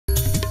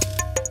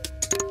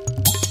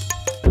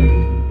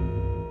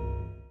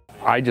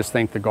I just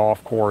think the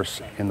golf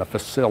course and the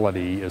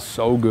facility is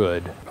so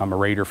good. I'm a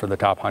rater for the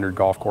top 100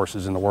 golf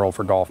courses in the world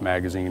for Golf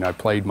Magazine. I've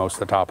played most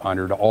of the top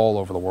 100 all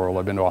over the world.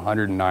 I've been to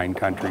 109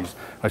 countries.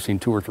 I've seen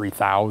 2,000 or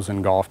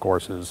 3,000 golf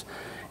courses.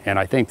 And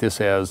I think this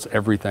has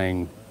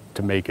everything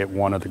to make it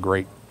one of the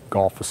great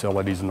golf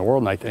facilities in the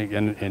world. And I think,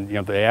 and you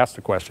know, they asked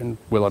the question,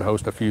 will it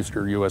host a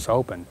future U.S.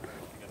 Open?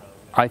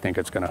 I think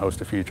it's going to host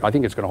a future. I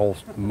think it's going to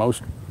host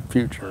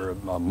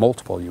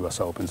multiple U.S.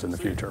 Opens in the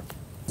future.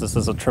 This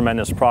is a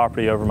tremendous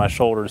property over my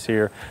shoulders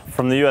here.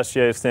 From the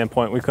USGA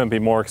standpoint, we couldn't be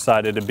more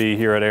excited to be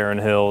here at Erin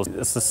Hills.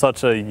 This is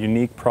such a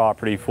unique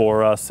property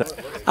for us.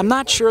 I'm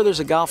not sure there's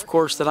a golf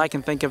course that I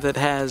can think of that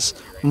has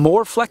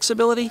more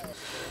flexibility,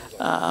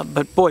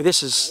 but boy,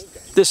 this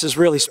is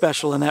really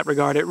special in that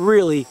regard. It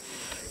really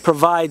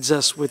provides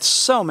us with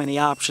so many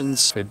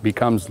options. It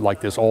becomes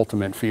like this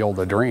ultimate field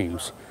of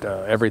dreams.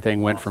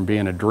 Everything went from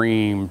being a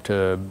dream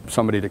to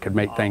somebody that could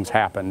make things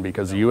happen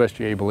because the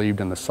USGA believed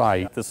in the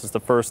site. This is the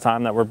first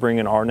time that we're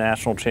bringing our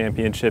national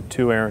championship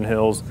to Erin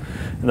Hills,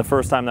 and the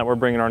first time that we're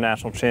bringing our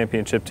national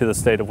championship to the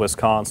state of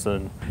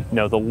Wisconsin. You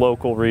know, the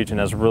local region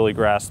has really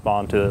grasped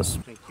onto this.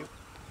 Thank you.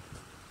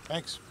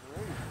 Thanks.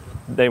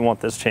 They want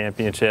this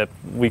championship.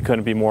 We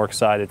couldn't be more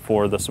excited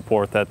for the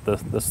support that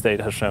the state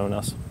has shown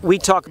us. We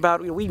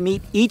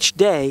meet each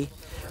day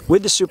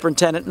with the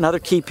superintendent and other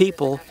key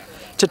people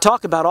to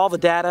talk about all the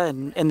data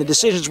and the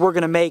decisions we're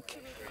going to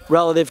make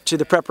relative to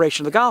the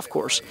preparation of the golf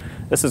course.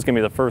 This is going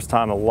to be the first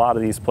time a lot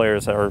of these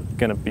players that are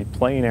going to be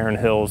playing Erin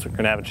Hills are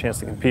going to have a chance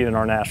to compete in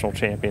our national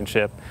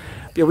championship.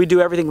 You know, we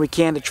do everything we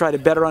can to try to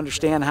better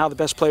understand how the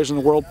best players in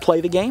the world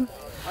play the game.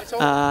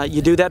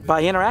 You do that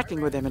by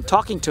interacting with them and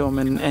talking to them,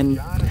 and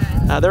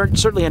there are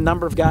certainly a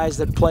number of guys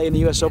that play in the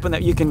U.S. Open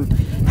that you can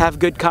have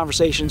good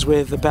conversations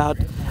with about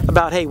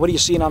hey, what are you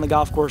seeing on the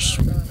golf course?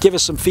 Give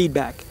us some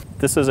feedback.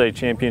 This is a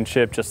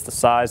championship, just the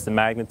size, the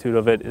magnitude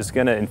of it is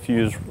going to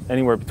infuse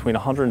anywhere between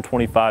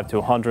 $125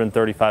 to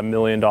 $135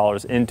 million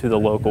into the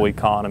local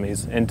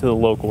economies, into the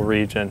local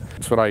region.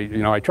 That's what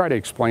I try to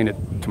explain it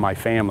to my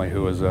family,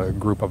 who is a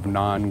group of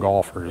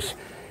non-golfers.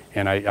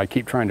 And I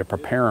keep trying to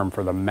prepare them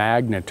for the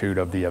magnitude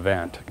of the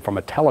event. From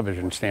a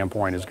television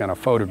standpoint,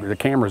 the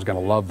camera's going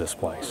to love this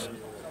place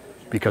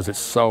because it's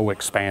so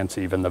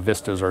expansive and the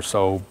vistas are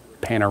so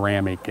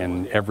panoramic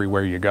and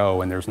everywhere you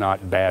go, and there's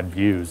not bad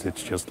views.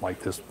 It's just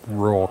like this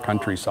rural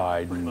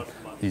countryside and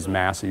these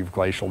massive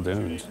glacial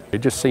dunes.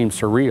 It just seems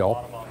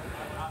surreal.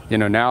 You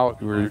know, now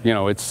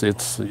it's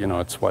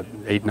what,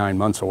 8-9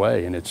 months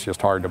away, and it's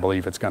just hard to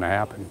believe it's going to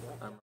happen.